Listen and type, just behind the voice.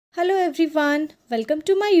Hello everyone, welcome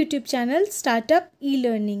to my YouTube channel Startup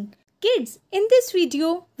E-Learning. Kids, in this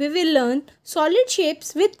video we will learn solid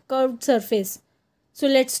shapes with curved surface. So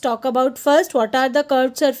let's talk about first what are the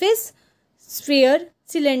curved surface. Sphere,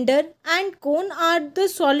 cylinder and cone are the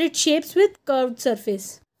solid shapes with curved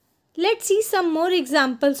surface. Let's see some more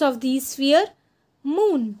examples of these sphere.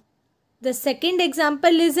 Moon. The second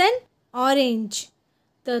example is an orange.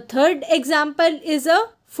 The third example is a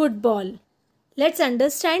football. Let's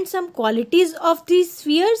understand some qualities of these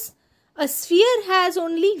spheres. A sphere has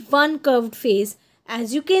only one curved face.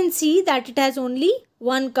 As you can see that it has only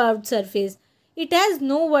one curved surface. It has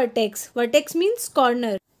no vertex. Vertex means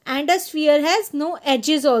corner. And a sphere has no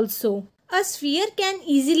edges also. A sphere can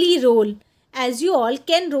easily roll. As you all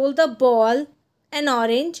can roll the ball, an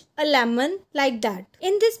orange, a lemon like that.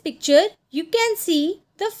 In this picture, you can see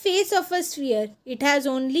the face of a sphere. It has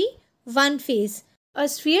only one face. A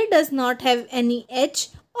sphere does not have any edge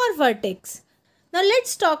or vertex. Now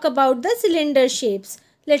let's talk about the cylinder shapes.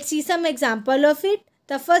 Let's see some example of it.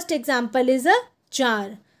 The first example is a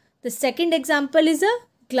jar. The second example is a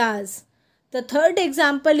glass. The third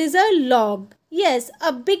example is a log. Yes,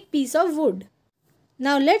 a big piece of wood.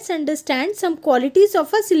 Now let's understand some qualities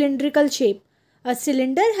of a cylindrical shape. A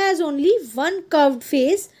cylinder has only one curved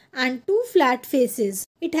face and two flat faces.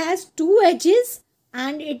 It has two edges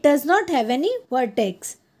and it does not have any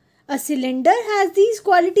vertex. A cylinder has these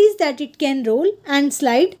qualities that it can roll and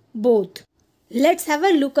slide both. Let's have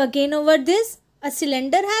a look again over this. A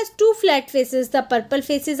cylinder has two flat faces. The purple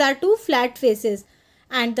faces are two flat faces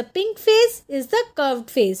and the pink face is the curved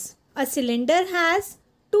face. A cylinder has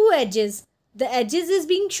two edges. The edges is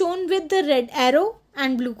being shown with the red arrow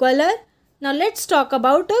and blue color. Now let's talk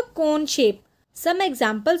about a cone shape. Some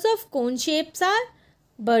examples of cone shapes are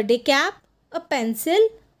birthday cap, a pencil,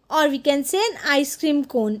 or we can say an ice cream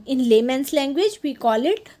cone. In layman's language, we call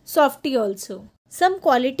it softie also. Some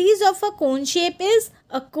qualities of a cone shape is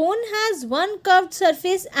a cone has one curved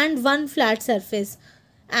surface and one flat surface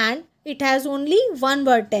and it has only one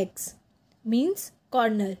vertex, means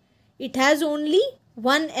corner. It has only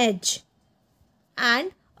one edge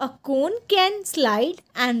and a cone can slide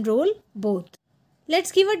and roll both.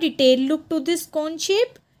 Let's give a detailed look to this cone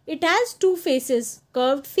shape. It has two faces,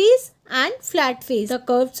 curved face and flat face. The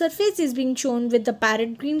curved surface is being shown with the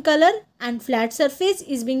parrot green color and flat surface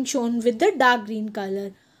is being shown with the dark green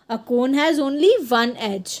color. A cone has only one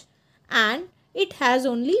edge and it has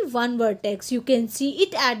only one vertex. You can see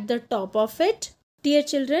it at the top of it. Dear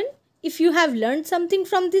children, if you have learned something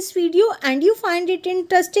from this video and you find it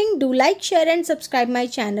interesting, do like, share and subscribe my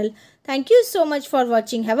channel. Thank you so much for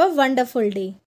watching. Have a wonderful day.